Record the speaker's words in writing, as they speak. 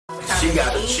She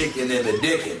got a chicken and a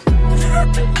dickin'.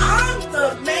 I'm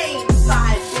the main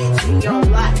side bitch in your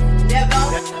life.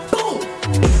 Never. Boom.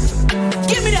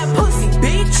 Give me that pussy,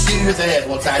 bitch. Give his ass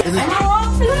one time. Am I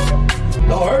wrong for that?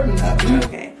 Don't hurt me now.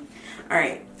 Okay. All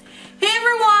right. Hey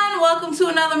everyone, welcome to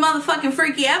another motherfucking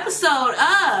freaky episode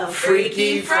of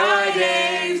Freaky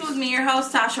Fridays. with me, your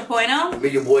host Tasha Poino, Me,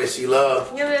 your boy, C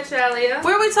Love. Your bitch, Alia.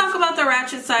 where we talk about the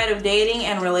ratchet side of dating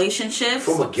and relationships.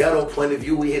 From a ghetto point of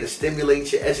view, we here to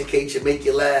stimulate you, educate you, make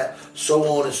you laugh, so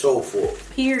on and so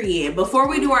forth. Period. Before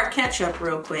we do our catch up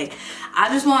real quick, I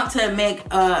just want to make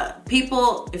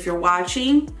people, if you're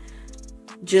watching,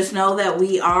 just know that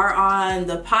we are on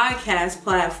the podcast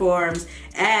platforms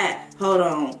at, hold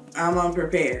on, I'm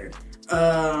unprepared.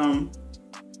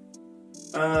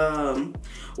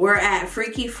 We're at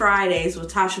Freaky Fridays with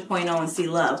Tasha Poino and C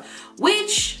Love,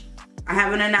 which I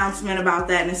have an announcement about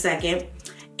that in a second.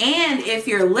 And if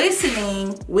you're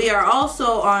listening, we are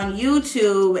also on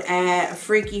YouTube at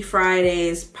Freaky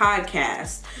Fridays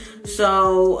Podcast.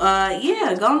 So,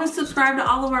 yeah, go and subscribe to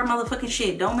all of our motherfucking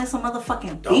shit. Don't miss a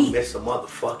motherfucking beat. Don't miss a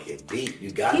motherfucking beat. You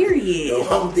got Period. it.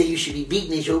 The only thing you should be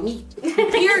beating is your meat.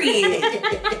 Period.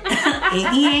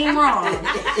 And he ain't wrong.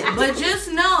 But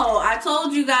just know, I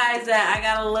told you guys that I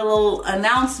got a little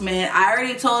announcement. I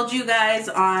already told you guys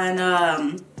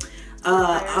on,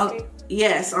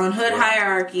 yes, on Hood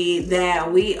Hierarchy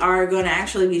that we are going to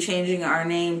actually be changing our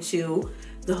name to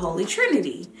the Holy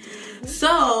Trinity.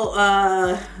 So,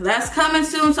 that's coming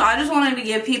soon. So I just wanted to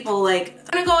give people, like,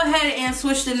 I'm going to go ahead and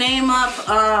switch the name up.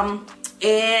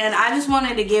 And I just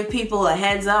wanted to give people a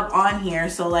heads up on here.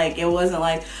 So, like, it wasn't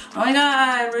like, oh my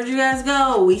God, where'd you guys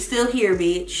go? We still here,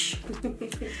 bitch.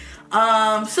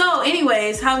 So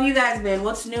anyways, how have you guys been?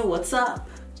 What's new? What's up?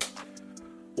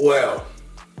 Well.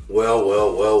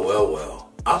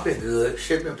 I've been good.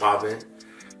 Shit been popping.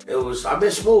 I've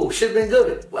been smooth. Shit been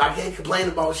good. I can't complain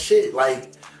about shit.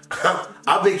 Like,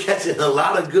 I've been catching a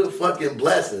lot of good fucking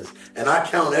blessings. And I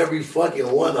count every fucking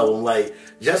one of them. Like,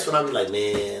 just when I be like,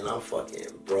 man, I'm fucking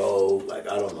broke. Like,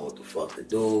 I don't know what the fuck to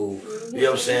do. You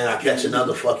know what I'm saying? I catch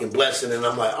another fucking blessing and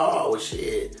I'm like, oh,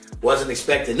 shit. Wasn't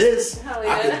expecting this. Hell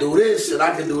yeah. I can do this and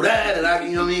I can do that. And I can,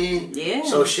 you know what I mean? Yeah.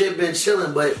 So shit been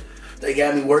chilling, but they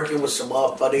got me working with some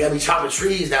motherfuckers. They got me chopping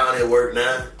trees down at work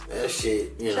now. That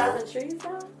shit, you know. Chopping trees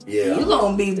down? Yeah. You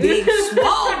gonna be big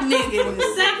swole nigga in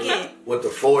a second. With the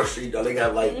forestry, though, they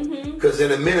got like, because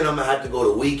in a minute I'm gonna have to go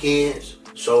to weekends.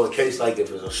 So in case like if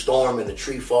there's a storm and the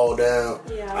tree fall down,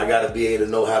 yeah. I gotta be able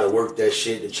to know how to work that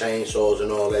shit, the chainsaws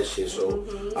and all that shit. So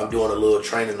I'm doing a little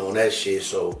training on that shit.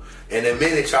 So in a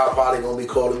minute y'all probably gonna be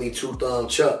calling me Two Thumb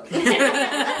Chuck.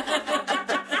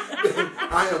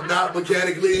 I am not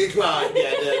mechanically inclined.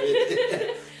 Yeah,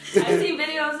 I see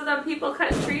videos of them people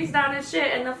cutting trees down and shit,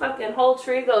 and the fucking whole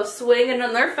tree goes swinging,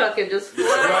 and they're fucking just flying.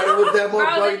 Right with that Bro,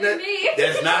 motherfucker.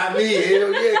 That's not me.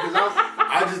 Hell yeah, because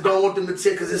I just don't want them to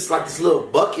take, because it's like this little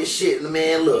bucket shit. And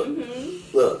man,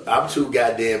 look, I'm too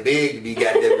goddamn big to be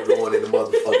goddamn going in the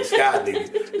motherfucking sky,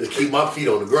 nigga. Just keep my feet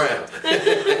on the ground.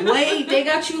 Wait, they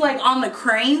got you like on the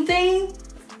crane thing?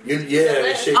 Yeah,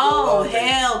 that shit. Oh,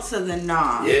 hell to the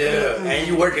nah. Yeah, and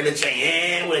you working the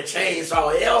chain with a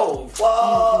chainsaw. Yo,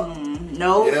 fuck.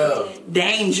 Nope. Yeah.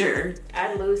 Danger.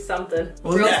 I'd lose something.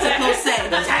 What else people say?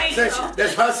 That's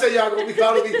why I say y'all gonna be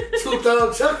calling me Two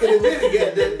Thumb Chuck in a minute,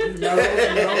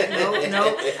 goddamn.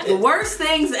 No. The worst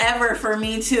things ever for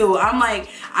me too. I'm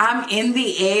in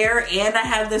the air and I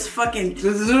have this fucking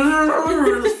chainsaw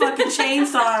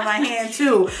in my hand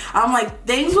too. I'm like,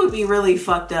 things would be really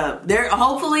fucked up.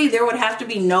 Hopefully there would have to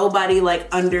be nobody like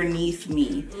underneath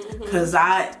me. Cause we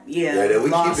keep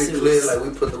it clear, like we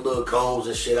put the little combs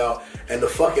and shit out. And the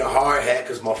fucking hard hat,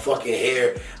 cause my fucking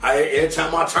hair, every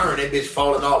time I turn, that bitch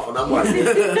falling off. And I'm like,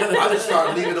 I just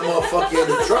start leaving the motherfucker in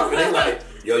the truck. And they like,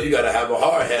 yo, you gotta have a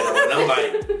hard hat on. And I'm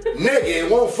like, nigga, it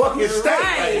won't fucking stay.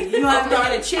 Right. Like, You have to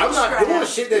get a chin I'm not strap. doing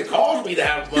shit that caused me to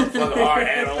have a motherfucking hard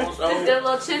hat on. So. Just get a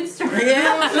little chin strap.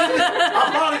 Yeah.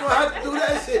 I'm probably gonna have to do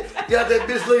that shit. You got that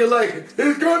bitch looking like,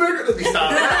 it's gonna let me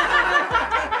stop.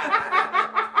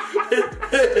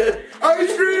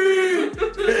 Ice cream!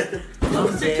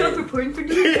 Reporting for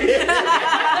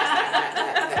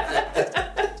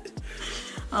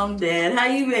I'm dead. How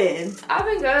you been? I've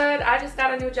been good. I just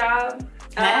got a new job.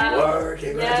 Word,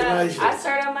 congratulations. Yeah, I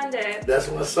start on Monday. That's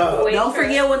what's up. Wait. Don't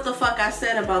forget what the fuck I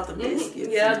said about the biscuits.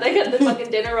 Yeah, they got the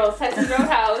fucking dinner rolls. Texas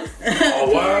Roadhouse.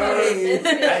 Oh, word.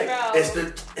 It's good,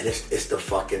 bro. It's the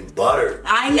fucking butter.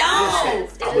 I know.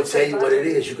 Listen, I'm gonna tell you what it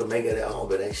is. You can make it at home,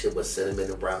 but ain't shit but cinnamon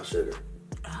and brown sugar.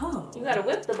 Oh. You gotta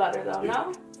whip the butter though,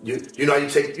 no? You know you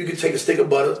can take a stick of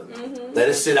butter, let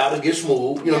it sit out and get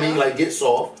smooth. You know what I mean, like get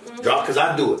soft. Drop, cause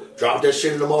I do it. Drop that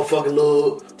shit in the motherfucking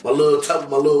one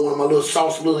of my little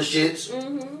sauce little shits.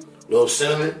 Little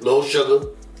cinnamon, little sugar.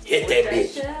 Hit that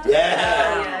bitch.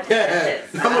 Yeah.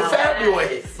 I'm a fat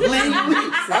boy. Believe me.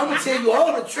 I'm gonna tell you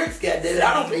all the tricks, goddamn.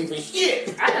 I don't pay for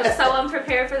shit. I am so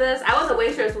unprepared for this. I was a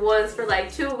waitress once for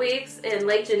like 2 weeks in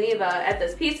Lake Geneva at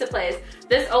this pizza place.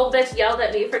 This old bitch yelled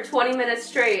at me for 20 minutes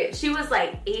straight. She was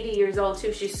like 80 years old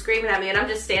too. She's screaming at me and I'm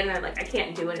just standing there like I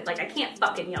can't do it. Like I can't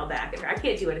fucking yell back at her. I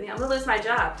can't do anything. I'm gonna lose my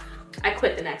job. I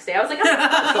quit the next day. I was like, I'm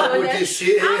not doing this.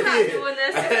 I'm not doing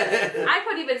this. I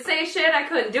couldn't even say shit. I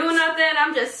couldn't do nothing.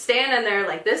 I'm just standing there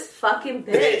like, this fucking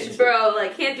bitch, bro.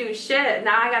 Like, can't do shit.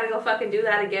 Now I gotta go fucking do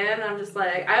that again. I'm just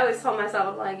like, I always told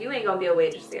myself, I'm like, you ain't gonna be a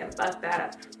waitress again. Fuck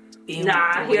that.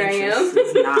 Nah, here I am.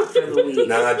 Not for the week.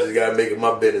 Now I just gotta make it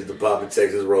my business to pop a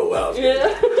Texas Roadhouse.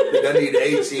 Yeah. I need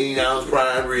 18-ounce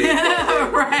prime rib.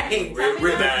 Right.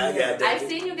 I've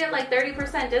seen you get like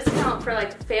 30% discount for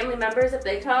like family members if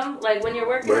they come. Like when you're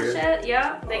working and shit,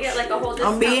 yeah, they get like a whole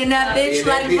discount. I'm being that bitch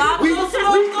like Pop goes forever.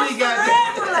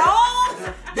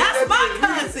 Oh, that's my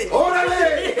cousin.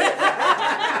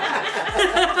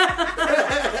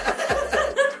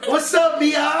 What's up,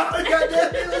 Mia?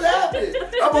 Goddamn, what's happening?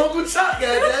 I'm Uncle Chuck,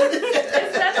 goddamn.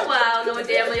 It's been a while, knowing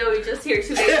damn well we just here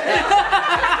 2 days now.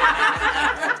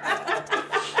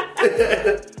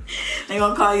 They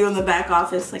gonna call you in the back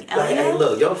office like, hey,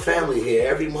 look, your family here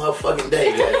every motherfucking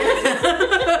day,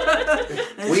 goddamn.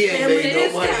 We ain't made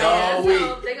no money all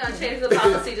week. They gonna change the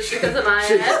policy just because of my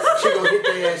ass. She gonna hit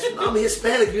their ass. I'm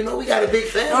Hispanic, you know, we got a big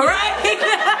family. All right.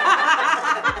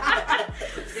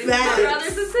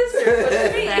 Brothers and sisters. What do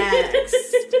you mean? Facts.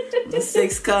 The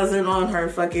sixth cousin on her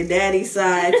fucking daddy's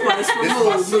side, twice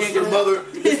removed. This is my sister, mother.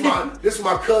 This is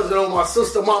my cousin on my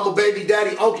sister, mama, baby,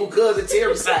 daddy, uncle, cousin,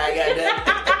 Terry side. Goddamn.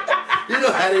 You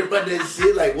know how they run that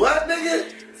shit? Like what, nigga?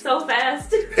 So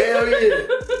fast. Hell yeah.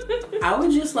 I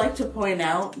would just like to point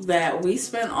out that we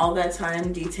spent all that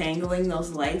time detangling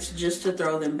those lights just to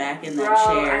throw them back in that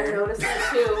chair. I noticed that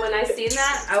too. When I seen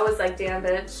that, I was like, damn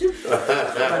bitch.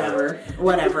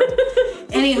 Whatever.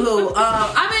 Anywho,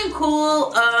 I've been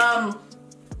cool.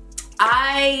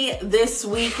 This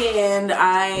weekend,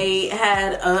 I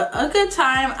had a good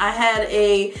time. I had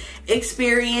a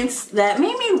experience that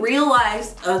made me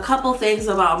realize a couple things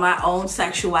about my own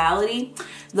sexuality.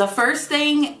 The first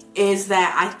thing is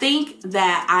that I think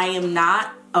that I am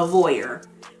not a voyeur.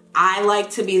 I like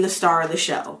to be the star of the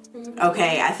show.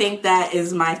 Okay, I think that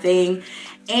is my thing.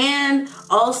 And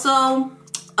also,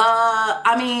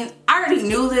 I already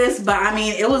knew this, but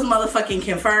it was motherfucking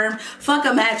confirmed. Fuck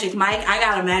a magic mic. I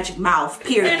got a magic mouth,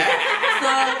 period. So,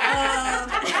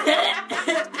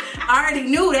 I already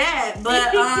knew that,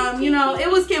 but,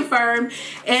 it was confirmed.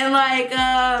 And,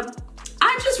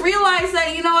 I just realized that,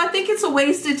 I think it's a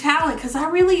wasted talent because I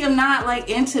really am not,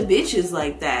 into bitches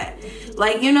like that.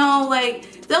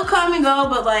 They'll come and go,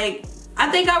 but, I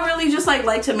think I really just,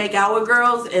 like to make out with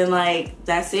girls and,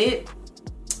 that's it.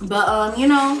 But,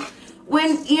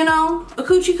 when, a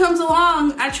coochie comes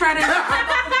along, I try to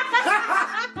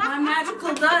my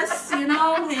magical dust,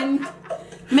 and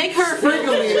make her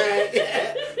sprinkle me, man.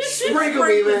 Sprinkle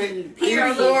me, man.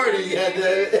 Period.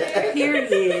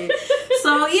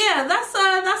 So yeah, that's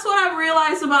what I've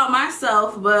realized about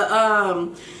myself. But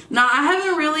no, I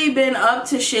haven't really been up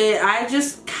to shit. I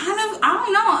just kind of, I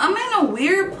don't know. I'm in a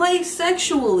weird place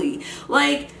sexually.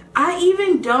 I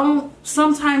even don't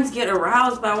sometimes get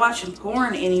aroused by watching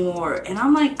porn anymore. And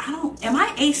I'm like, am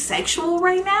I asexual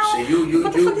right now? See, you be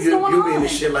in the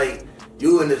shit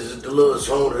you in the little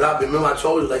zone that I've been. Remember I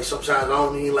told you, sometimes I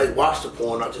don't even watch the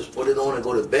porn. I just put it on and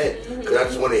go to bed. Because I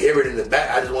just want to hear it in the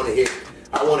back. I want to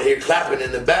hear clapping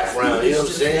in the background. You know what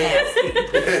I'm saying?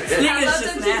 I love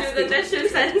that you do that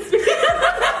shit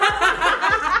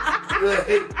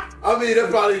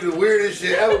that's probably the weirdest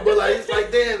shit ever. But it's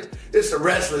damn, it's a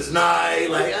restless night.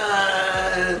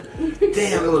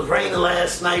 Damn, it was raining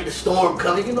last night. The storm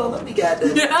coming. Let me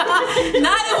goddamn.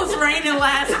 Not it was raining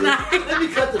last night. Let me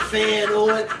cut the fan on.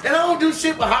 And I don't do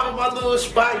shit but hop on my little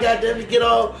spot. Goddamn, me get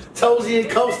all toasty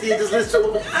and coasty and just listen to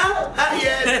them.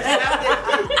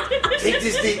 Take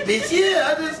this dick, bitch.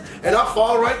 Yeah, and I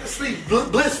fall right to sleep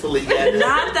blissfully. Goddamn.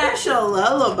 Not that show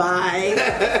lullaby.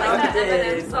 That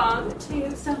Eminem song.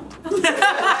 Change song.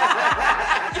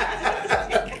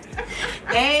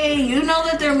 Hey, you know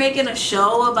that they're making a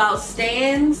show about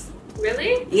stans?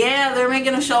 Really? Yeah, they're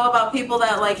making a show about people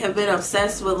that have been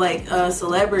obsessed with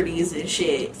celebrities and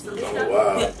shit. Oh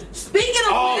wow! Yeah. Speaking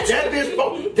of which, that bitch,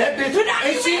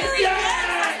 ain't she? Yeah,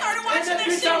 that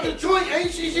bitch out the joint,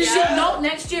 ain't she? Yeah. No,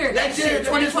 next year,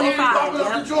 2025. Off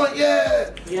the joint,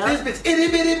 yeah. Yep. This bitch, itty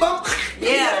bitty bump.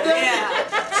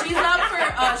 Yeah. She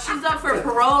she's up for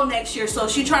parole next year, so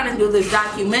she's trying to do this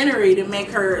documentary to make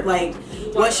her like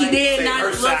what she did not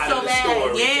look so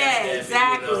bad. Yeah,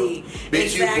 exactly. You know,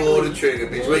 bitch, you pulled the trigger,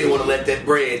 bitch. We didn't want to let that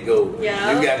bread go.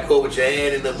 Yeah. You got caught with your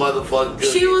hand in the motherfucking good.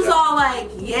 She was all like,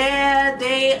 yeah,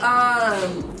 they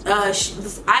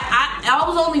I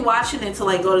was only watching it to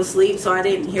like go to sleep, so I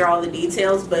didn't hear all the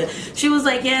details, but she was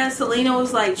like, yeah, Selena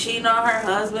was like cheating on her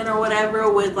husband or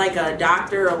whatever with like a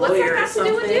doctor or lawyer or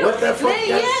something. What the fuck?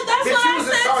 Yeah, that's bitch, what you I was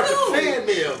in said charge too. of fan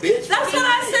mail, bitch. That's what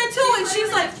I said too, and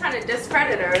she's like trying to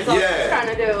discredit her. Is all she's trying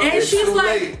to do. And It's she's too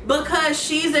like, late. because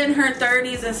she's in her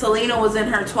 30s and Selena was in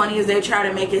her 20s, they try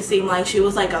to make it seem like she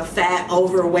was like a fat,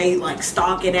 overweight, like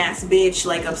stalking ass bitch,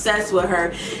 like obsessed with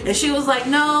her. And she was like,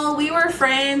 no, we were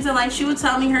friends, and like she would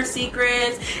tell me her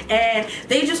secrets, and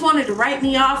they just wanted to write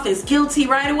me off as guilty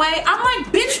right away. I'm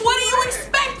like, bitch, what do you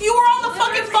expect? You were on the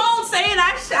fucking phone saying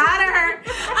I shot her.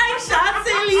 I shot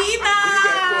Selena.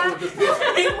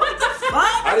 Like, what the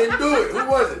fuck? I didn't do it. Who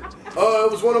was it?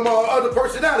 It was one of my other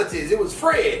personalities. It was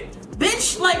Fred.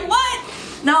 Bitch, like what?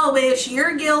 No, bitch,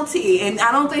 you're guilty, and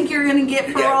I don't think you're gonna get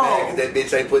You got mad parole. 'cause that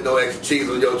bitch ain't put no extra cheese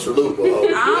on your chalupa.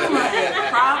 Oh. I'm like,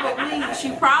 probably.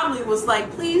 She probably was like,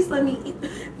 please let me eat.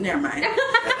 Never mind.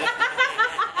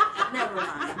 Never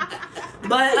mind.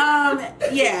 But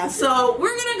yeah. So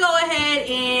we're gonna go ahead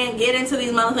and get into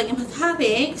these motherfucking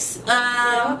topics.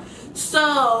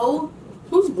 So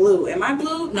who's blue? Am I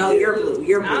blue? No, you're blue.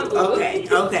 You're I'm blue. blue. Okay.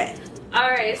 Okay.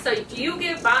 Alright, so do you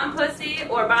give bomb pussy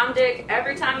or bomb dick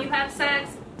every time you have sex?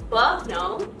 Fuck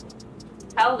no.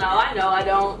 Hell no, I know I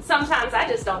don't. Sometimes I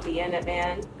just don't be in it,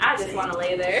 man. I just want to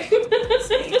lay there.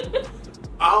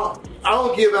 I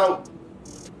don't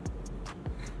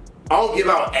give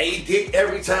out a dick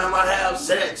every time I have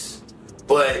sex,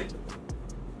 but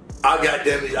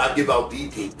I give out B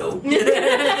dick though.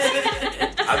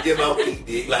 I give out B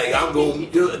dick. Like I'm going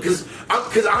to do it because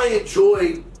I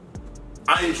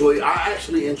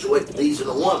actually enjoy pleasing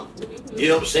a woman. You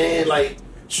know what I'm saying? Like,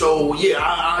 so yeah,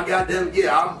 I got them.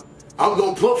 Yeah, I'm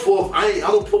gonna put forth. I'm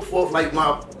gonna put forth like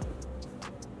my.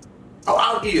 Oh,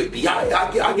 I'll give you a B.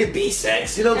 I get B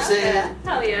sex. You know what I'm saying?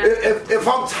 Hell yeah. If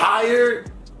I'm tired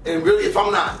and really if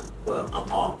I'm not, well,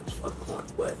 I'm off as fucking horny,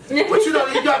 but you know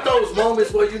you got those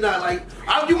moments where you're not like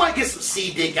you might get some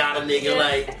C dick out of nigga,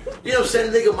 like you know what I'm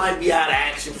saying. Nigga might be out of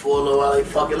action for a little while, like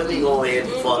fuck it, let me go ahead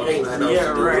and fuck. Ain't nothing else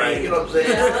to do, right. like, you know what I'm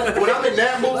saying. When I'm in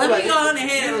that mood, Let like, me go on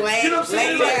ahead and lay. you know what I'm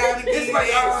saying? Like, it's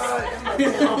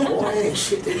like, I'm bored, ain't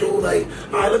shit to do. Like,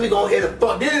 all right, let me go ahead and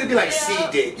fuck. Then it'd be like C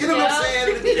dick. You know what I'm saying?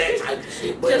 It'd be that type of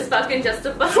shit. But, Just fucking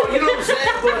justify. so, you know what I'm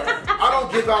saying? But I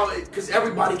don't give out because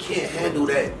everybody can't handle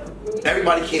that.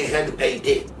 Everybody can't handle A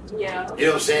dick. Yeah. You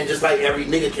know what I'm saying? Just like every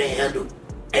nigga can't handle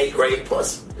A grade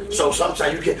pussy. So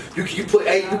sometimes you put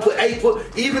A,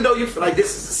 even though you feel like this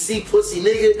is a C pussy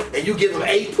nigga, and you give him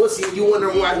A pussy, and you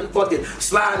wondering why he fucking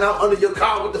sliding out under your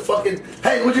car with the fucking,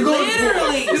 hey, what you going for?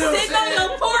 Literally, You know what I'm sitting on saying?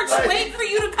 your porch, Like, wait for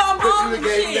you to come home because and you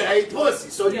gave him the shit. A pussy.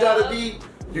 So you Yeah.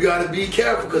 gotta be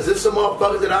careful because there's some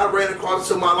motherfuckers that I ran across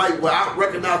in my life where I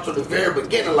recognized from the very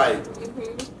beginning, like,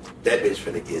 that bitch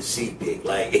finna get C dick.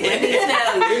 Like, Let me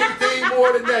tell you. anything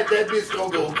more than that bitch gonna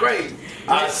go crazy.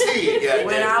 I see it, goddamn.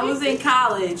 When I was in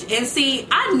college, and see,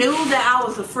 I knew that I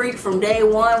was a freak from day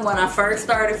one when I first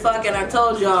started fucking. I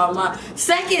told y'all, my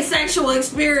second sexual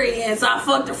experience, I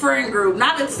fucked a friend group.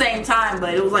 Not at the same time,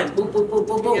 but it was like boop, boop, boop,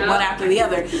 boop, boop, Yeah. one after the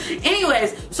other.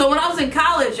 Anyways, so when I was in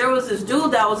college, there was this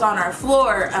dude that was on our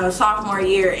floor sophomore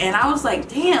year, and I was like,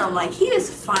 damn, like, he is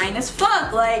fine as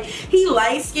fuck. Like, he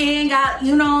light-skinned, got,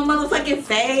 you know, motherfucking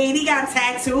fade, he got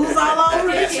tattoos all over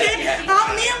and shit.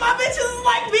 Me and my bitches was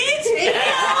like, bitch, okay?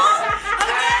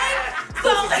 So,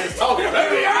 Just talking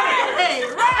about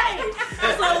it. right.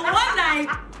 So one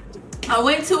night, I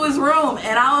went to his room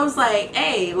and I was like,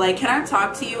 hey, like, can I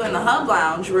talk to you in the hub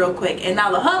lounge real quick? And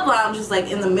now the hub lounge is like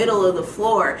in the middle of the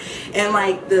floor, and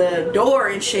like the door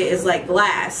and shit is like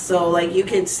glass, so like you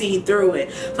can see through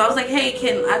it. So I was like, hey,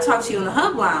 can I talk to you in the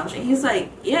hub lounge? And he's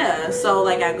like, yeah. So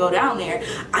like I go down there,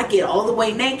 I get all the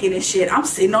way naked and shit. I'm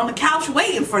sitting on the couch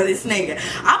waiting for this nigga.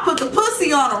 I put the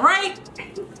pussy on him, right?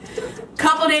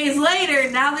 Couple days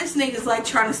later, now this nigga's like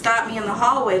trying to stop me in the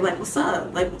hallway, like, what's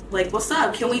up? Like what's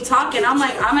up? Can we talk? And I'm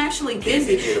like, I'm actually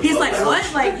busy. He's like,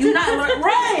 what? Like, you not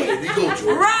right?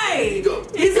 Right.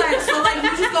 He's like, so like you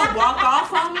just gonna walk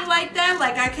off on me like that?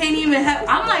 Like I can't even have.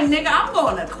 I'm like, nigga, I'm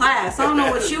going to class. I don't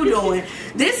know what you doing.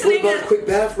 This What about a nigga quick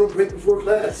bathroom break before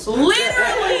class?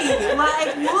 literally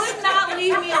like would not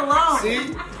leave me alone.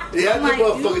 See? Yeah, I'm I like,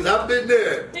 motherfuckers, I've been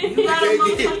there. You gotta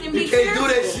motherfucking be You can't do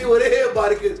that careful. shit with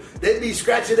everybody because they be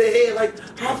scratching their head like,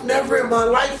 I've never in my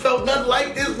life felt nothing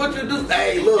like this. What you do?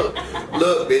 Hey, look,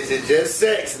 bitch, it's just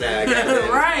sex now.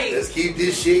 Goddamn. Right. Let's keep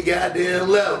this shit goddamn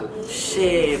level.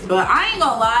 Shit, but I ain't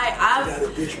gonna lie, Got a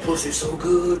bitch pussy so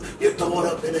good, you throw it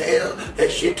up in the air,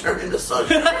 that shit turn into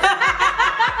sunshine.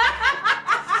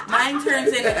 mine turns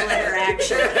into glitter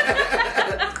action.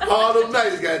 All them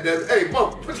nights, goddamn. Hey,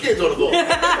 mom, put your kids on the floor.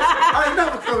 I ain't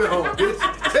never coming home,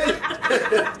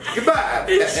 bitch. Goodbye.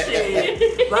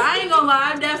 Shit. But I ain't gonna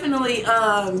lie, I've definitely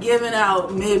given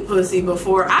out mid pussy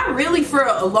before. I really, for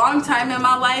a long time in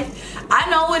my life, I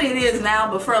know what it is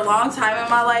now, but for a long time in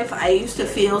my life, I used to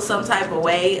feel some type of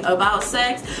way about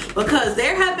sex because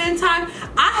there have been times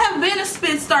I have been a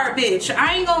spit start bitch.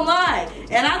 I ain't gonna lie.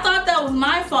 And I thought that was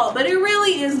my fault, but it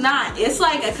really is not. It's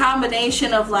like a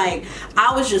combination of like,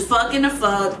 I was just fucking the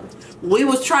fuck. We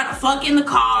was trying to fuck in the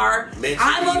car. Mentally,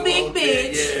 I'm a big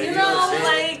bitch. Yeah, you know what I'm know,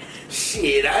 saying? like.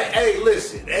 Shit, hey,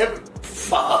 listen,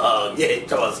 fuck, yeah,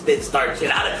 talking about spit start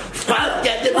shit out of fuck,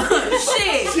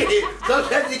 Shit. Shit.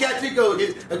 Sometimes you got to go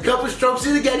get a couple strokes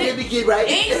in the goddamn bikini, right?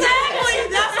 Exactly.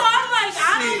 That's why I'm like,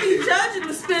 I don't be judging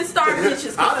the spit start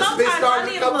bitches. I done spit Sometimes I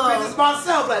started need a a couple little. bitches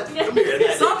myself, like, come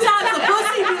here. Sometimes the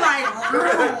pussy be like,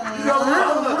 You know,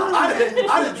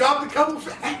 I done dropped a couple,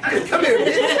 come here,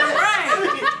 bitch.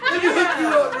 right. Let me hook you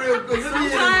up real quick.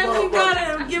 Sometimes you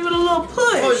gotta give it a little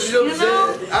push. You know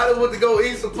what I'm saying? I done went to go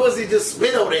eat some pussy, just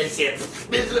spit on that shit.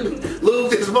 Bitch, let me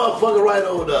lose this motherfucker right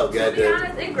on up, To be goddamn.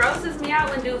 honest, it grosses me out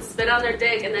when dudes spit on their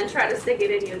dick and then try to stick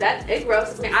it in you. It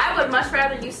grosses me. I would much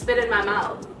rather you spit in my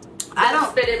mouth. I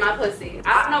don't spit in my pussy.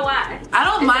 I don't know why. I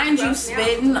don't It mind you just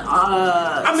grosses me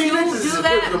out. spitting. I mean, to this is do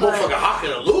that. the but motherfucker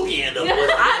hocking a loogie end up with.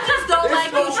 I just don't There's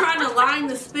like no- you trying to line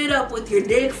the spit up with your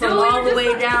dick from No, all you're the just way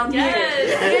like- down Yes.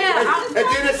 here. And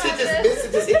Yeah, then that shit just miss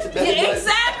it, just hit your belly Yeah, button.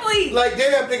 exactly. Like,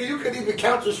 damn, nigga, you couldn't even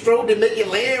count your stroke and make it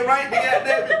land right, nigga,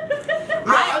 goddamn.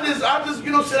 No, I just,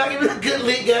 you know, shit, I give it a good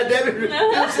lick, goddamn it. You know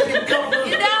what I'm saying?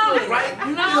 You know it. Right?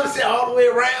 You You know? know what I'm saying? All the way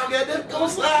around, goddamn, go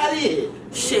slide in.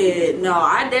 Shit, no,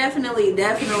 I definitely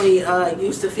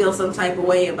used to feel some type of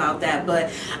way about that, but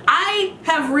I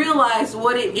have realized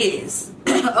what it is.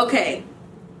 Okay.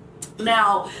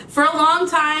 Now, for a long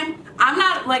time, I'm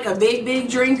not like a big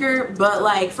drinker, but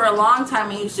like for a long time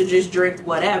I used to just drink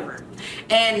whatever.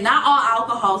 And not all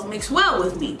alcohols mix well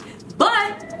with me.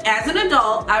 But as an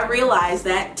adult, I realized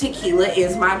that tequila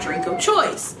is my drink of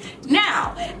choice.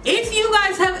 Now, if you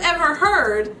guys have ever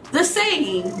heard the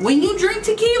saying, when you drink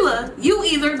tequila, you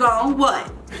either gon'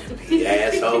 what? The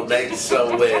asshole naked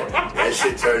somewhere. That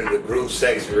shit turned into group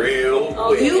sex real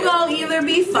quick. You gon' either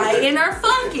be fighting or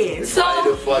fucking. So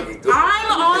Fighting or fucking good.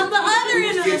 I'm on the other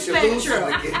end of the Get you loose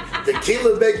spectrum. and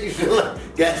tequila make you feel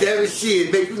like goddamn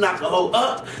shit. Make you knock a hoe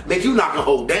up. Make you knock a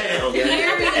hoe down. Period.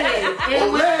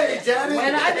 And Olay, Johnny.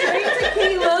 when I drink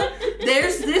tequila,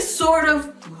 there's this sort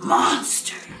of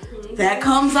monster that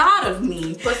comes out of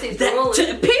me. Pussy's That-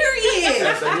 drooling. period.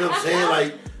 That's like, you know what I'm saying?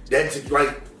 Like that's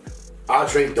like I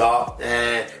drink dark,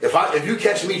 and if you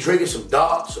catch me drinking some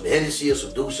dark, some Hennessy or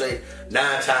some Douce, 9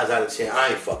 times out of 10 I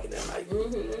ain't fucking that night.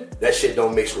 Mm-hmm. That shit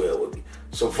don't mix well with me.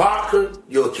 Some vodka,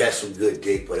 you'll catch some good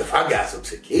dick, but if I got some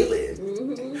tequila in,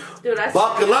 Dude, I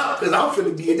buckle up, cause I'm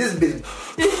finna be in this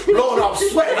bitch blowing off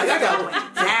sweat like I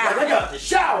got the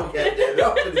shower, goddamn.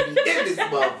 I'm finna be in this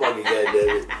motherfucker, goddamn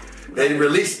it. They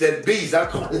release that beast. I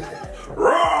call it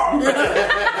raw.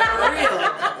 For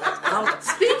real.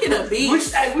 Speaking of beef,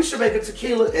 We should make a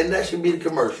tequila and that should be the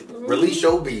commercial. Release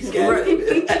your beast,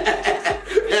 goddamn.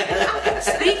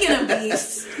 speaking of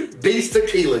beasts, Beast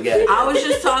tequila, goddamn. I was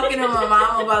just talking to my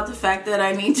mom about the fact that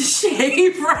I need to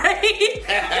shave, right?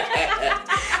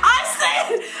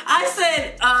 I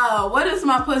said, what is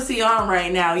my pussy on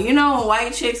right now? You know, in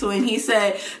White Chicks when he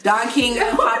said, Don King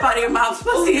gonna pop out of your mouth's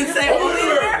pussy and say,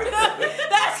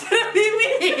 that's gonna be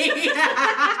me.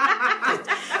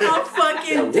 I'm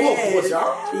fucking dead.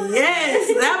 Yes,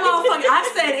 that motherfucker.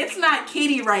 I said it's not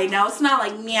kitty right now. It's not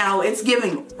like meow. It's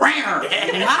giving round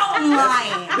mountain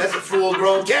lion. That's a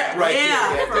full-grown cat right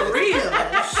Yeah, there. for real. Shit.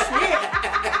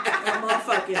 That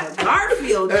motherfucking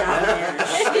Garfield down there.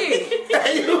 Shit.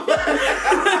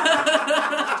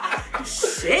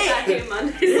 Shit. I hate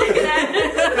Mondays like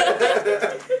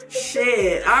that.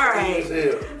 Shit. All right.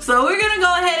 So we're gonna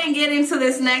go ahead and get into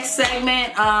this next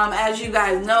segment. As you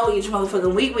guys know, each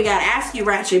motherfucking week we gotta ask you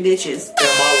ratchet bitches. Am I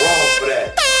wrong for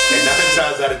that? And 9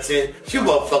 times out of 10, you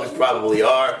motherfuckers probably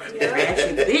are.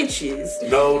 Ratchet bitches.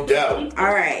 No doubt. All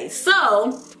right.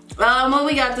 So What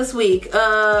we got this week?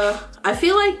 I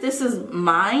feel like this is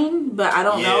mine, but I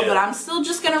don't know. But I'm still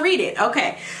just gonna read it.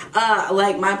 Okay.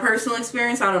 Like my personal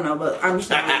experience, I don't know, but I'm just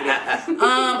gonna read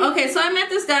it. Okay, so I met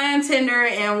this guy on Tinder,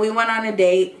 and we went on a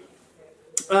date.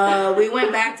 We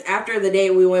went back after the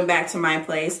date. We went back to my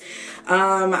place.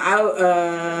 I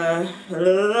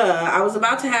was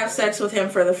about to have sex with him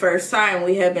for the first time.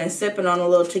 We had been sipping on a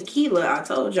little tequila. I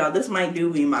told y'all this might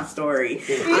be my story.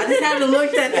 I just haven't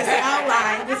looked at this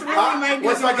outline. This really might be.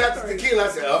 Once I got the tequila, I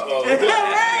said,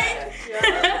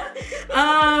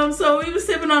 right? So we were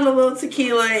sipping on a little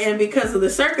tequila, and because of the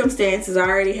circumstances, I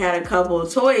already had a couple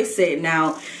of toys sitting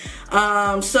out.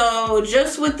 So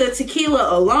just with the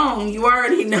tequila alone, you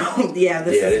already know, this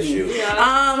is me. Yeah.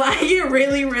 I get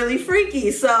really, really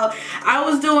freaky. So I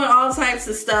was doing all types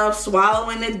of stuff,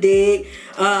 swallowing the dick,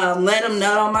 let him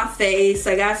nut on my face.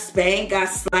 I got spanked, got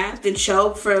slapped and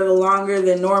choked for longer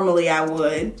than normally I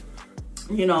would.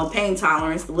 You know, pain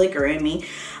tolerance, the liquor in me.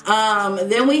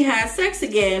 Then we had sex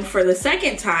again for the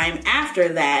second time after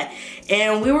that.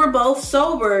 And we were both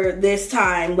sober this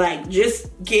time, like just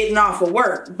getting off of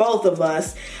work, both of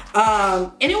us.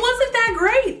 And it wasn't that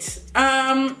great.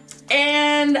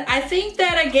 And I think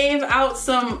that I gave out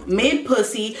some mid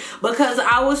pussy because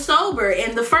I was sober.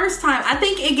 And the first time, I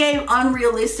think it gave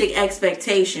unrealistic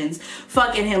expectations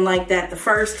fucking him like that the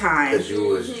first time. Because you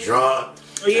was drunk.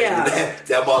 Yeah.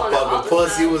 That motherfucking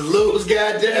pussy was loose,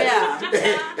 goddamn.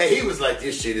 Yeah. And he was like,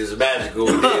 this shit is magical.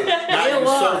 Now you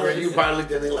sober and you probably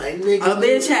looked at it like, nigga. A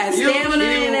bitch had stamina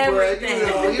and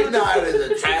everything. You're not as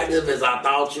attractive as I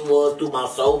thought you was through my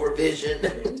sober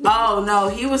vision. Oh, no,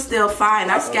 he was still fine.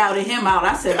 I scouted him out.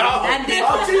 I said, that dick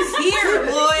over here,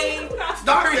 boy.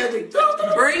 Start that dick.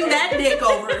 Bring that dick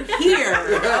over here,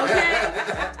 okay?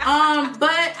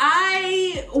 But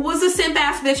I was a simp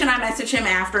ass bitch, and I messaged him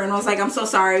after and was like, I'm so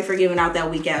sorry for giving out that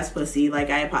weak ass pussy. Like,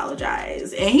 I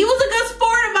apologize. And he was a good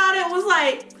sport about it. Was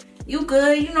like, you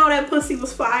good? You know that pussy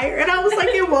was fire. And I was like,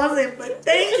 it wasn't, but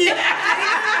thank you. Thank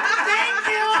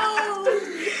you.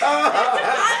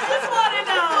 I just want to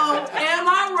know, am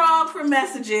I wrong for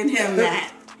messaging him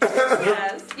that?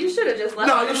 Yes. You should have just left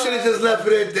it. No, you should have just left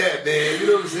it at that, man. You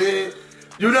know what I'm saying?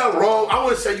 You're not wrong. I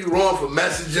wouldn't say you're wrong for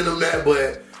messaging him that,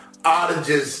 but I'd have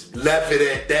just left it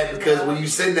at that because when you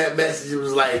send that message, it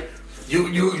was like, You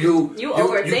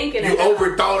overthinking it. You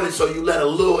overthought it, so you let a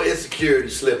little insecurity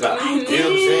slip out. I You know what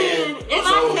I'm saying? did. And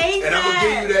I hate and that. I'm gonna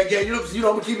give you that game. You know,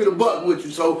 I'm gonna keep it a buck with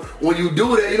you. So when you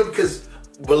do that, because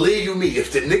believe you me,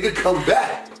 if the nigga come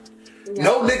back,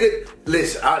 no nigga.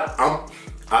 Listen, I'd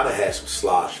have had some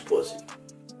slosh pussy,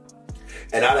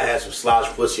 and I'd have had some slosh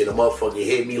pussy, and the motherfucker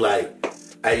hit me like,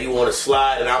 "Hey, you want to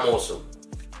slide?" And I'm on some.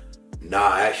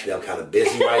 Nah, actually, I'm kind of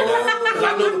busy right now because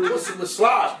I know the pussy was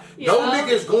slosh. No nigga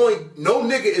is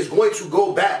going to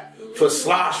go back for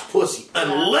slosh pussy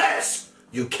unless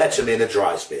you catch him in a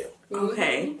dry spell.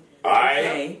 Okay. All right.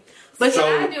 Okay. But So-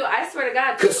 I swear to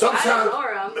God. Because sometimes, I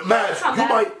ignore him. man, Come you back.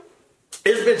 might.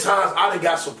 It's been times I done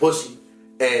got some pussy,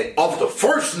 and off the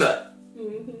first nut,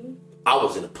 I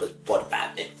was in the pussy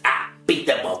 45 minutes. I beat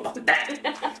that motherfucker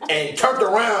down, and turned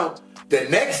around the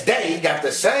next day, got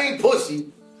the same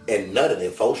pussy and nutted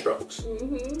in 4 strokes. You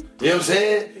know what I'm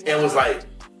saying? And was like,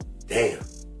 damn,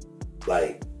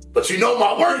 like, but you know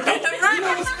my work though. You know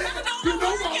what I'm saying? You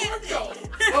know my work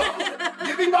though.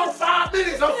 Give me about 5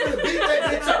 minutes. I'm gonna beat that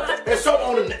bitch up. And so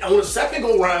on the second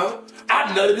go round,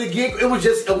 I nutted again. It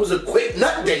was a quick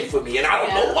nut day for me, and I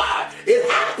don't know why. It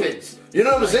happens. You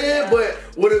know what I'm saying? But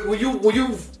when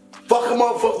you fuck a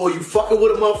motherfucker or you fucking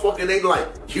with a motherfucker, and they like,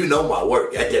 you know my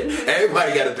work. Goddamn.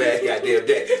 Everybody got a bad goddamn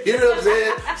day. You know what I'm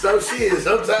saying? So shit,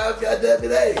 sometimes goddamn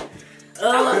it ain't.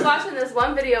 I was watching this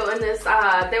one video and they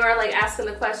were like asking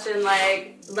the question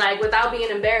like without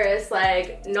being embarrassed,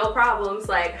 like no problems,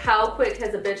 like how quick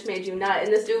has a bitch made you nut?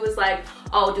 And this dude was like,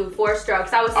 oh dude, 4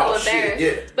 strokes. I was so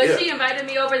embarrassed. But she invited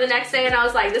me over the next day and I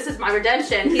was like, this is my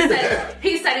redemption. He said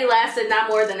he lasted not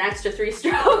more than extra 3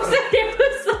 strokes. And he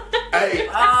was like, hey,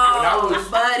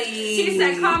 buddy. He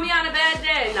said, call me on a bad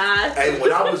day. Nah. Hey,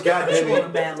 when I was goddamn a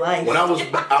bad life. when I was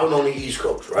out on the East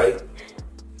Coast, right?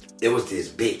 It was this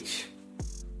bitch.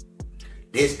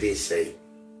 This bitch say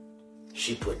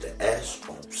she put the S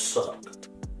on suck.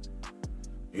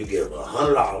 You give her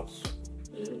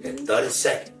 $100 in 30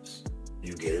 seconds.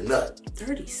 You get a nut.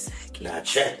 30 seconds. Now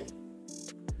check me.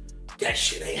 That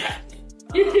shit ain't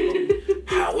happening.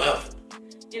 However,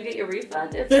 You get your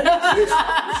refund? listen,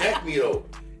 check me though.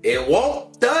 It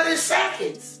won't 30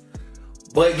 seconds.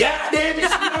 But goddamn it,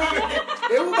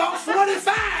 it was about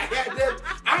 45. Goddamn,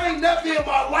 I ain't never in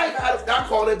my life I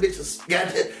call call that bitch a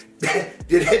goddamn.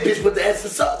 Did that bitch put the S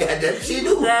and suck? Goddamn, she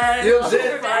knew. That You know what I'm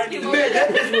saying? was Man, that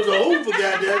bitch was a hooper,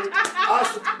 goddamn.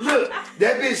 Look,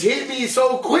 that bitch hit me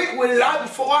so quick with it.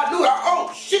 Before I knew it,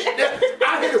 oh shit!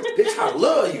 I hit her, bitch. I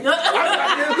love you.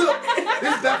 Look,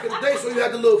 this back in the day, so you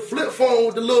had the little flip phone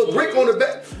with the little brick on the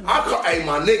back. I call, hey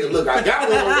my nigga, look, I got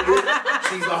one over here.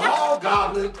 She's a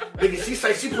hobgoblin, nigga. She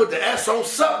say she put the S on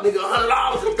suck, nigga.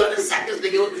 $100 in 30 seconds,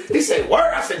 nigga. He said,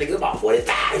 word. I said, nigga, about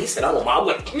 45. He said, I'm on my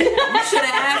way. You should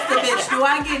have asked the bitch, do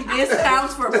I get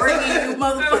discounts for bringing you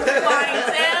motherfucking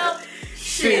clientele?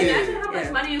 Shit. Imagine how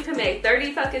much money you can make.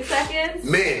 30 fucking seconds.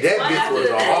 Man, that bitch was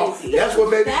a hog. That's what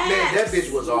made me, man, that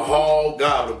bitch was a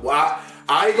hoggoblin. Well,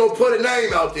 I ain't gonna put a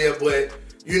name out there, but,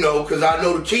 you know, because I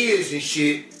know the kids and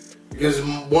shit.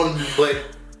 But,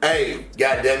 hey,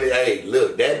 goddamn it, hey,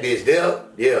 look, that bitch there,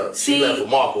 yeah, she left a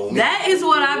mark on me. That is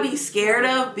what I be scared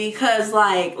of because,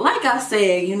 like I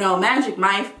said, you know, magic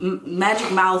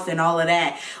mouth and all of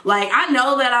that. Like, I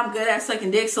know that I'm good at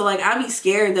sucking dick, so, like, I be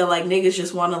scared that, like, niggas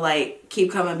just want to, like,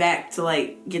 keep coming back to,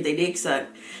 like, get their dick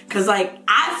sucked. Because, like,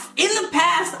 in the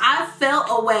past, I felt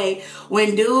a way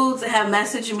when dudes have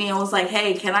messaged me and was like,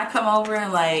 hey, can I come over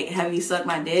and, like, have you suck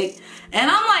my dick? And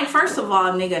I'm like, first of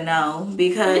all, nigga, no.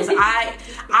 Because I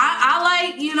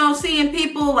like, you know, seeing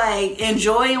people, like,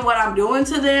 enjoying what I'm doing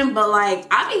to them. But, like,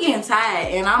 I be getting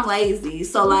tired and I'm lazy.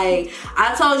 So, like,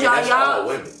 I told y'all, all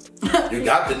women. You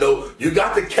got to know, you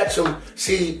got to catch them.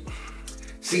 See,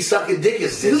 sucking dick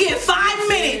is you get 5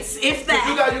 minutes, if that.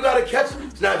 You gotta catch them.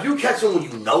 Now, if you catch them when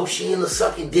you know she in the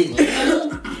sucking dick,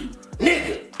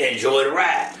 nigga, enjoy the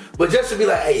ride. But just to be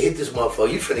like, hey, hit this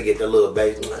motherfucker, you finna get that little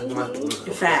baby.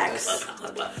 Facts.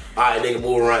 Alright, nigga,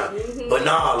 move around. But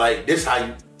nah, like, this how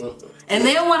you. And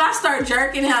then when I start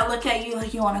jerking, I look at you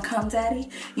like, you wanna come, daddy?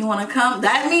 You wanna come?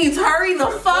 That means hurry the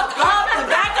fuck up. The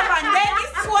back of my neck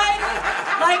is sweating.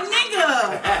 Like,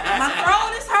 nigga, my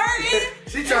throat is hurting.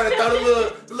 She trying to throw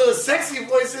the little sexy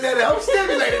voice in there to help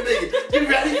stimulate a nigga. You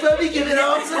ready for me? Give it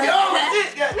all to me. Oh,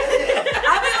 shit.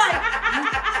 I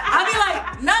be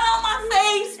like, none on my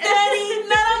face, daddy.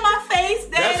 None on my face,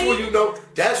 daddy.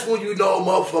 That's when you know a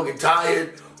motherfucking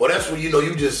tired. Or that's when you know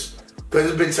you just, because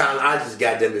there's been times I just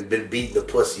got them and been beating the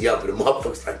pussy up. And the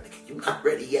motherfucker's like, nigga, you not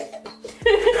ready yet.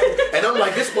 And I'm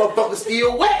like, this motherfucker's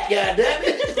still wet,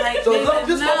 goddammit. Like, so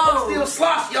this motherfucker still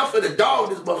sloshy. I'm finna dog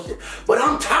this bullshit. But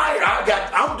I'm tired.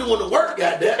 I'm doing the work,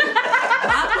 goddammit.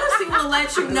 My pussy will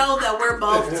let you know that we're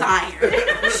both tired.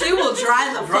 She will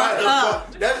dry the fuck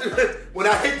up. That's when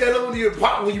I hit that on your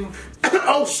pop, when you,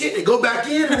 oh shit, and go back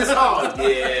in and it's all,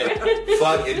 yeah,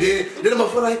 fuck it. Then I'm gonna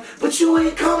feel like, but you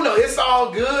ain't come though. It's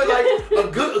all good. Like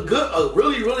a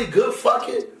really, really good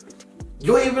fucking,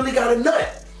 you ain't really got a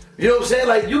nut. You know what I'm saying?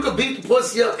 Like, you could beat the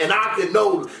pussy up and I could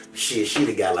know, shit, she'd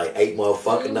have got like 8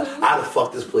 motherfucking nuts. I'd have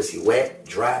fucked this pussy wet,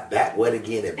 dry, back wet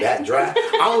again, and back dry.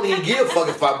 I don't even give a fuck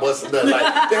if I bust a nut.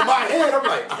 Like, in my head, I'm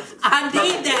like, I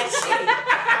need that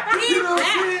shit. You know what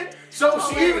I'm saying? So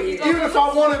even if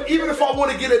I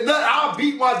want to get a nut, I'll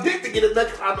beat my dick to get a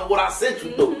nut because I know what I sent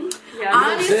you through. Yeah.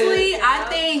 Honestly, I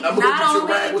think I'm gonna not get your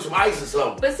only rag with some ice or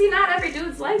something. But see, not every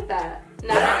dude's like that.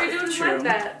 Not every dude is like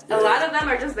that. A lot of them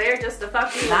are just there just to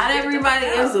fuck you. Not everybody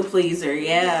is a pleaser,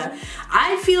 yeah.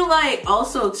 I feel like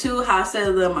also too how I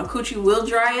said that my coochie will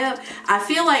dry up. I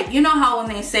feel like, you know how when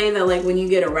they say that like when you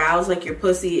get aroused, like your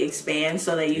pussy expands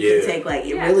so that you can take like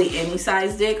really any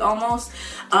size dick almost.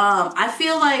 I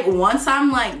feel like once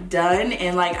I'm like done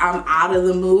and like I'm out of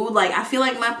the mood, like I feel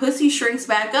like my pussy shrinks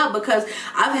back up because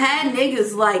I've had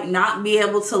niggas like not be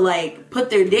able to like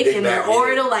put their dick in there or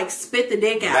it'll like spit the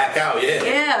dick out. Back out, yeah.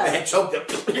 Yeah. And choke them.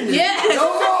 Yeah.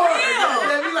 No more.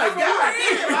 They be like, God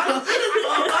damn,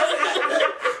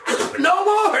 no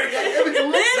more.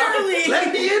 Literally.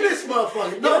 Let me in this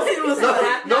motherfucker. No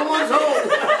one's home.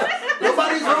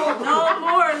 Nobody's home. No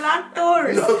more locked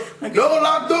doors. No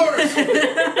locked doors.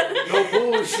 No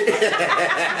bullshit.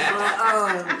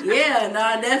 Yeah, no,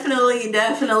 I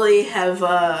definitely have.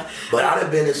 But I'd have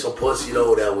been in some pussy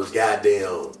though that was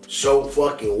goddamn so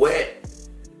fucking wet.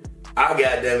 I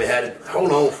goddamn it had to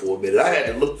hold on for a minute. I had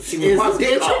to look to see what my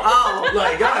dick off.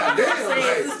 Like, goddamn. Like,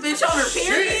 is this bitch on her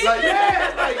period? Shit, like,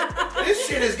 yeah, like, this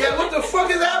shit is what the fuck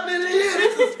is happening here?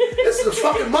 This is a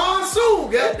fucking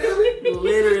monsoon, goddamn it.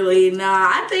 Literally, nah.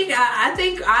 I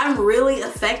think I'm really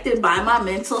affected by my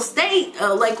mental state,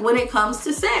 like when it comes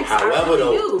to sex. However,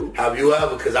 though, have you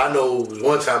ever? Because I know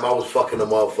one time I was fucking a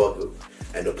motherfucker,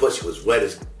 and the pussy was wet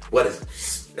as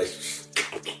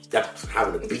that's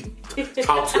having a beat.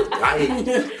 Talk to me. I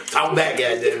ain't talk back,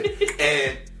 goddamn it.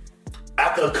 And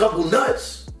after a couple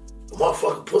nuts, the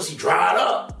motherfucking pussy dried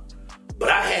up. But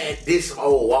I had this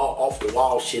whole off the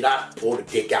wall shit. I pulled the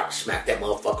dick out, smacked that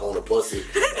motherfucker on the pussy.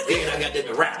 And then I got them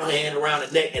to wrap my hand around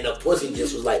the neck, and the pussy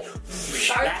just was like,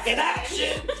 back in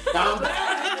action. I'm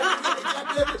back.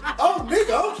 Oh,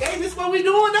 nigga, okay, this what we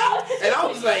doing now? And I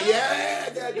was like, yeah,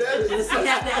 goddamn it. You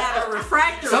have to have a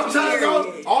refractory Sometimes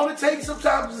period. all it takes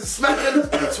sometimes is smacking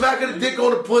the dick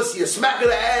on the pussy, or smacking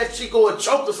the ass cheek, or a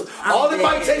choke or something. All it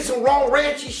might take some wrong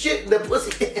ranchy shit, and the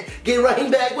pussy get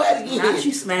right back wet again. Not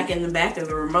you smacking the back of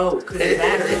the remote because the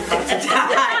battery's about to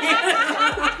die.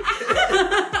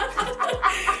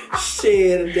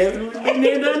 Shit, I've definitely been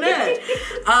there, done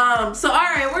that. So all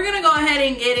right, we're gonna go ahead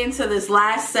and get into this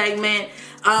last segment.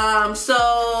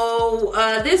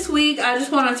 This week I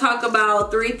just want to talk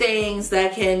about 3 things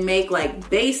that can make like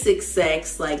basic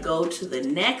sex like go to the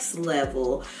next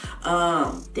level.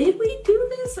 Did we do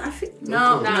this?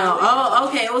 No. Oh,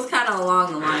 okay. It was kind of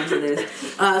along the lines of this.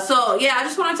 I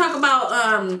just want to talk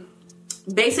about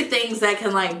basic things that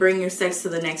can like bring your sex to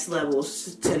the next level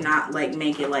to not like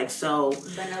make it like so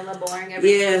vanilla boring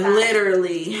every time.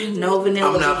 Literally no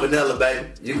vanilla. I'm not vanilla, baby.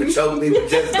 You can choke me, but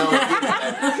just don't. You know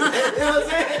what I'm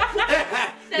saying?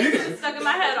 That's been stuck in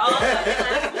my head all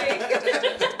last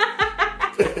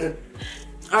week.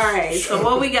 Alright, so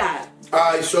what we got?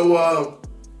 Alright, so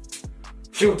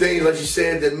few things like you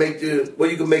said that make you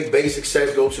can make basic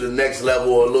sex go to the next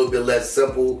level or a little bit less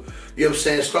simple. You know what I'm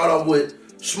saying? Start off with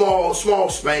small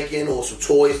spanking or some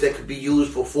toys that could be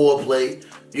used for foreplay.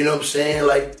 You know what I'm saying?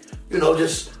 Like,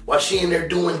 just while she in there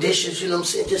doing dishes, you know what I'm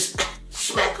saying? Just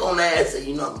smack on the ass and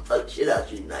I'm gonna fuck shit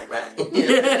out you tonight, right?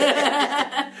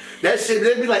 That shit,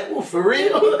 they'd be like, oh, for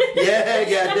real? Yeah,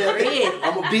 goddamn.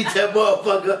 I'm gonna beat that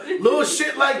motherfucker. Little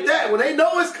shit like that. When they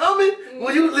know it's coming,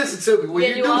 when you listen to me, when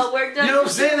you do, all worked up. you know what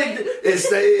I'm saying?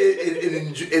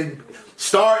 It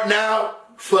start now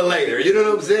for later. You know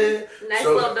what I'm saying? Nice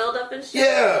little build up and shit.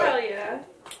 Yeah. Hell yeah.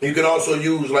 You can also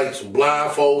use like some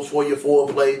blindfolds for your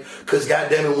foreplay, cause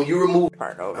goddamn it, when you remove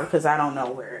Part over because I don't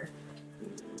know where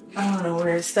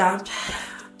it stopped.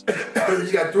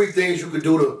 you got 3 things you could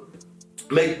do to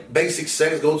make basic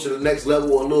sex go to the next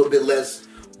level or a little bit less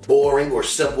boring or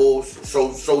simple,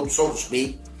 so to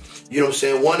speak. You know what I'm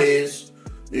saying? One is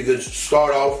you could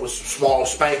start off with some small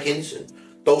spankings and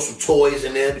throw some toys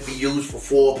in there to be used for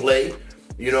foreplay.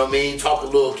 You know what I mean? Talk a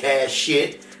little cash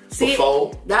shit. See,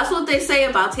 that's what they say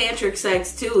about tantric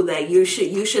sex too. That you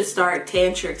should start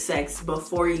tantric sex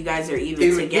before you guys are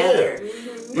even together. Yeah.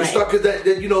 You start because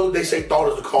they say thought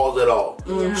is the cause of it all.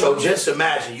 Mm-hmm. So just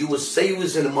imagine you was in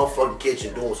the motherfucking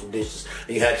kitchen doing some dishes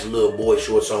and you had your little boy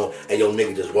shorts on and your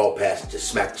nigga just walked past and just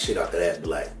smacked the shit out that ass, be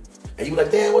like, and you be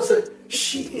like, damn, what's up?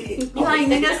 Shit. You like,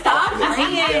 nigga, stop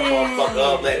playing. That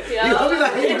motherfucker up, man. You know what I'm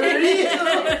like,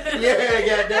 yeah,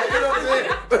 goddamn. You know what I'm saying?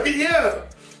 But yeah.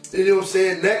 You know what I'm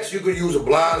saying? Next, you could use a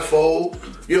blindfold,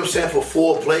 you know what I'm saying, for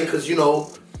foreplay, because,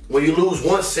 when you lose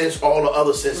one sense, all the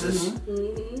other senses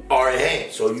are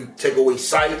enhanced. So you take away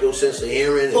sight, your sense of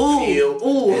hearing and feel and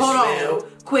hold smell. on.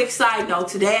 Quick side note,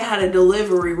 today I had a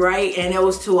delivery, right? And it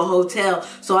was to a hotel.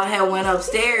 So I had went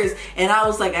upstairs and I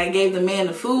was like, I gave the man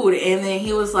the food and then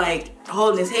he was like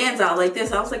holding his hands out like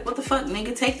this. I was like, what the fuck,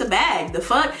 nigga? Take the bag. The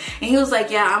fuck? And he was like,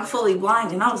 yeah, I'm fully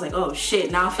blind. And I was like, oh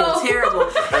shit, now I feel terrible.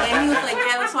 And he was like,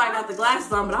 yeah, that's why I got the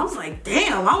glasses on. But I was like,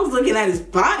 damn, I was looking at his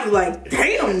body like,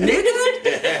 damn, nigga.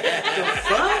 The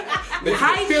fuck?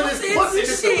 How you feel this pussy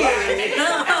shit?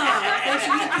 If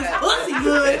you get this pussy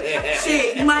good,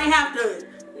 shit, you might have to.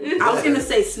 I was gonna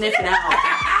say sniff it out.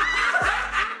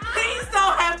 Please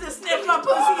don't have to sniff my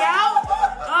pussy out.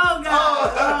 Oh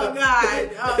god. Oh god.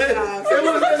 Oh god.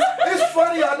 It's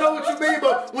funny, I know what you mean,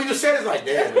 but when you say it, it's like,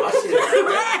 damn, my shit.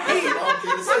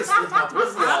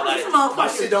 My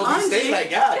shit don't be stay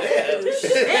like, god damn.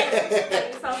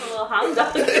 Shit. Yourself a little hound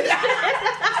dog.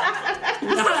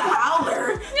 Not a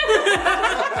howler.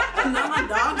 Now my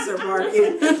dogs are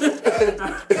barking.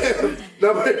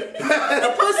 The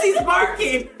pussy's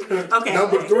barking. Okay.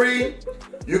 Number 3,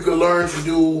 you can learn to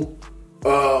do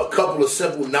a couple of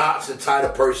simple knots and tie the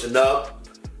person up.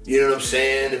 You know what I'm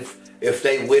saying? If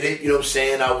they with it, you know what I'm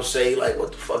saying? I would say, like,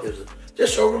 what the fuck is it?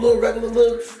 Just show a little regular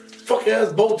little fucking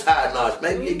ass bow tie knots.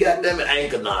 Maybe you got them an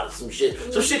anchor knot or some shit.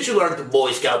 Some shit you learned at the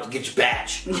Boy Scout to get your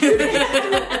batch. You know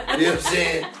what I'm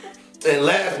saying? And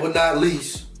last but not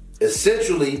least,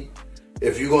 essentially,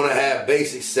 if you're going to have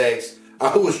basic sex,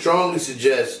 I would strongly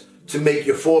suggest to make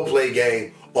your foreplay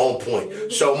game on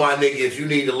point. So, my nigga, if you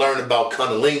need to learn about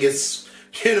cunnilingus,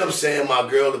 You know what I'm saying, my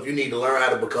girl, if you need to learn how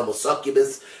to become a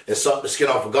succubus and suck the skin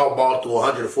off a golf ball through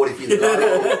 140 feet of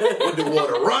water with the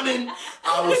water running,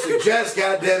 I would suggest,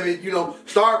 goddammit, you know,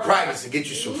 start practicing. Get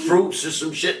you some fruits or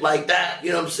some shit like that.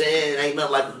 You know what I'm saying? Ain't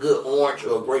nothing like a good orange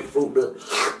or a grapefruit to,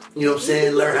 you know what I'm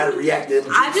saying, learn how to react to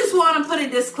them. I just want to put a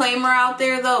disclaimer out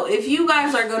there, though. If you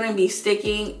guys are going to be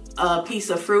sticking a piece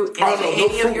of fruit into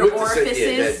any of your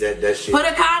orifices, that shit. Put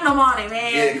a condom on it,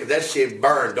 man. Yeah, because that shit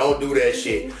burn. Don't do that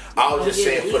shit. I was just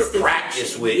saying for the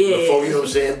practice with before, you know what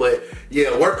I'm saying? But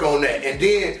yeah, work on that. And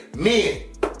then, men,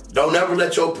 don't ever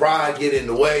let your pride get in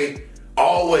the way.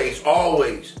 Always,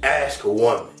 always ask a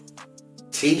woman,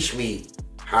 teach me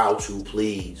how to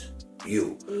please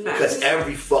you. Because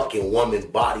every fucking woman's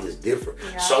body is different.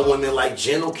 Yeah. Some women like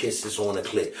gentle kisses on the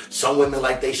clit. Some women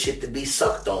like they shit to be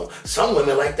sucked on. Some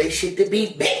women like they shit to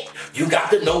be bit. You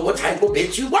got to know what type of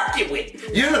bitch you working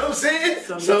with. You know what I'm saying?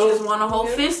 Some bitches want a whole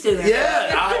fist in there.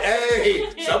 Yeah,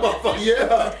 some motherfucker,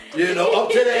 yeah. You know,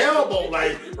 up to the elbow.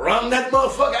 Like, run that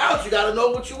motherfucker out. You got to know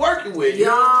what you working with. You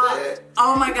know what I'm saying?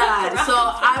 Oh my God. So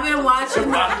I've been watching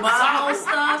butthole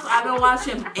stuff. I've been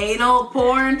watching anal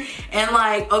porn. And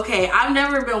like, okay, I've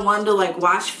never been one to like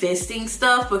watch fisting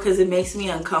stuff because it makes me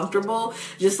uncomfortable.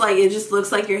 Just like, it just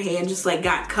looks like your hand just like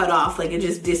got cut off. Like it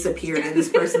just disappeared in this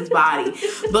person's body.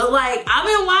 But like, I've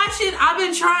been watching, I've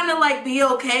been trying to like be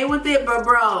okay with it. But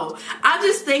bro, I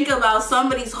just think about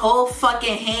somebody's whole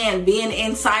fucking hand being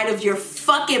inside of your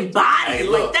fucking body. Hey,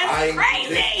 look, like that's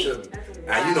crazy.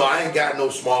 Now, you know, I ain't got no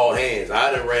small hands.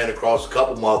 I done ran across a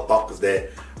couple motherfuckers that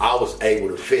I was able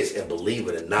to fist, and believe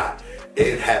it or not,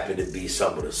 it happened to be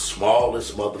some of the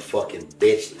smallest motherfucking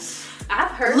bitches.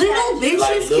 I've heard little that. Bitches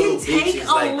like little can bitches take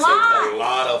like a take lot. a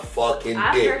lot of fucking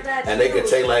I've dick, heard that and they too. can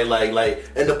take like,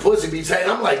 and the pussy be taking.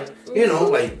 I'm like, you know,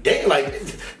 like damn, like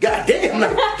goddamn,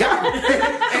 like god.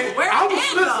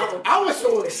 And I was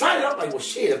so excited. I'm like, well,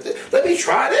 shit, let me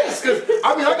try this, because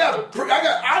I mean,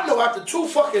 I know after 2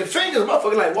 fucking fingers,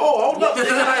 motherfucker, like, whoa, hold up,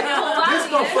 nigga, like this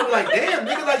motherfucker, like, damn,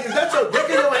 nigga, like, is that your dick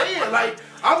in your hand, like.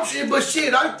 I'm shit, but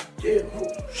shit, oh,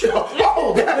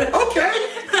 God, okay.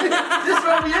 This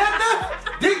where we at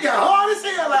now? Dick got hard as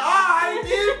hell, like, I ain't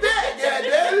did that,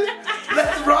 goddammit.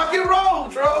 Let's rock and roll,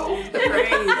 troll.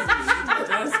 Crazy.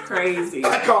 That's crazy.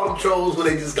 I call them trolls when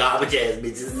they just garbage ass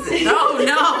bitches. No.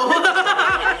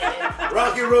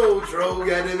 Rock and roll, troll,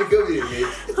 goddammit, come here,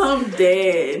 bitch. I'm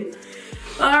dead.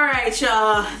 All right,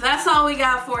 y'all. That's all we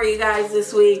got for you guys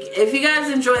this week. If you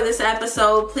guys enjoyed this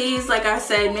episode, please, like I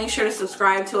said, make sure to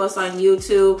subscribe to us on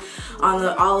YouTube, on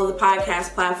all of the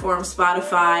podcast platforms,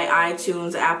 Spotify,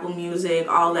 iTunes, Apple Music,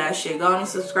 all that shit. Go on and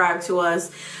subscribe to us.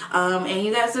 And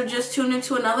you guys have just tuned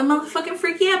into another motherfucking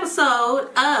freaky episode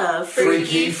of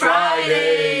Freaky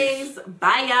Fridays.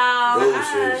 Bye, y'all.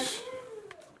 Deuces.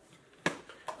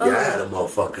 Yeah, I had a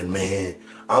motherfucking man.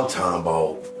 I'm talking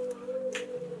about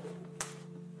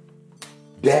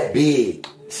that big.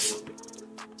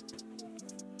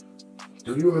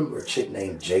 Do you remember a chick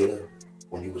named Jada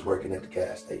when you was working at the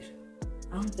gas station?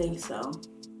 I don't think so.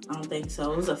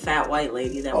 It was a fat white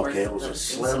lady that worked. Okay, it was a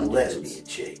slim lesbian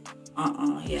chick.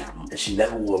 Yeah. And she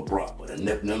never wore a bra, but you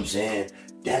know what I'm saying?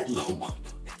 That little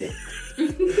motherfucker.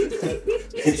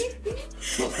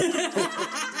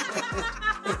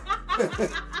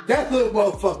 That little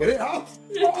motherfucker.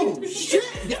 Oh shit!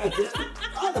 I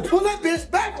had to pull that bitch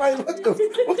back. Like, what come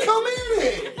in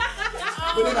here?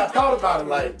 But then I thought about it.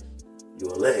 Like, you a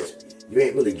lesbian. You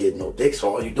ain't really getting no dick, so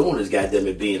all you doing is goddamn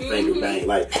it being finger banged.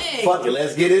 Like, fuck it,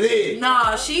 let's get it in.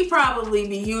 Nah, she probably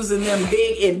be using them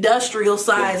big industrial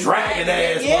size dragon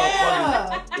ass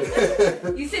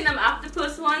motherfucker. You seen them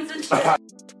octopus ones and shit?